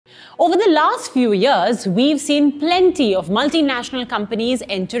Over the last few years, we've seen plenty of multinational companies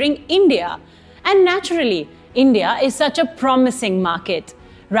entering India. And naturally, India is such a promising market.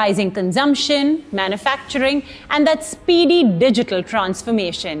 Rising consumption, manufacturing, and that speedy digital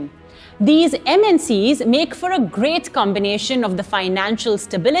transformation. These MNCs make for a great combination of the financial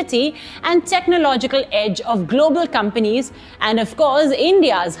stability and technological edge of global companies and, of course,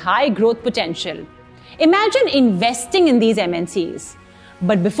 India's high growth potential. Imagine investing in these MNCs.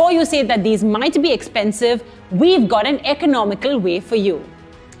 But before you say that these might be expensive, we've got an economical way for you.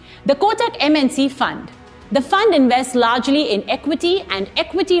 The Kotak MNC Fund. The fund invests largely in equity and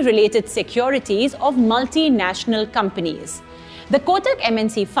equity-related securities of multinational companies. The Kotak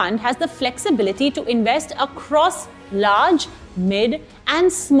MNC Fund has the flexibility to invest across large, mid,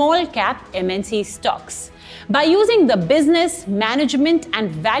 and small cap MNC stocks. By using the business, management,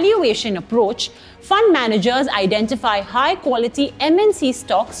 and valuation approach, fund managers identify high-quality MNC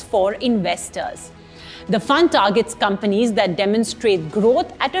stocks for investors. The fund targets companies that demonstrate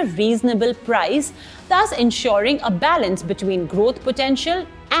growth at a reasonable price, thus ensuring a balance between growth potential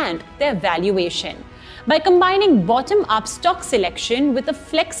and their valuation. By combining bottom-up stock selection with a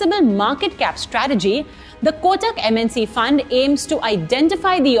flexible market cap strategy, the Kotak MNC Fund aims to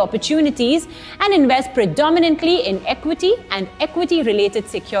identify the opportunities and invest predominantly in equity and equity-related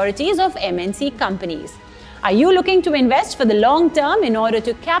securities of MNC companies. Are you looking to invest for the long term in order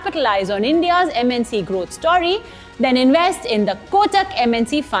to capitalize on India's MNC growth story? Then invest in the Kotak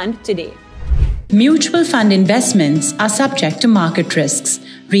MNC Fund today. Mutual fund investments are subject to market risks.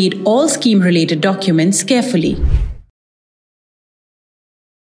 Read all scheme-related documents carefully.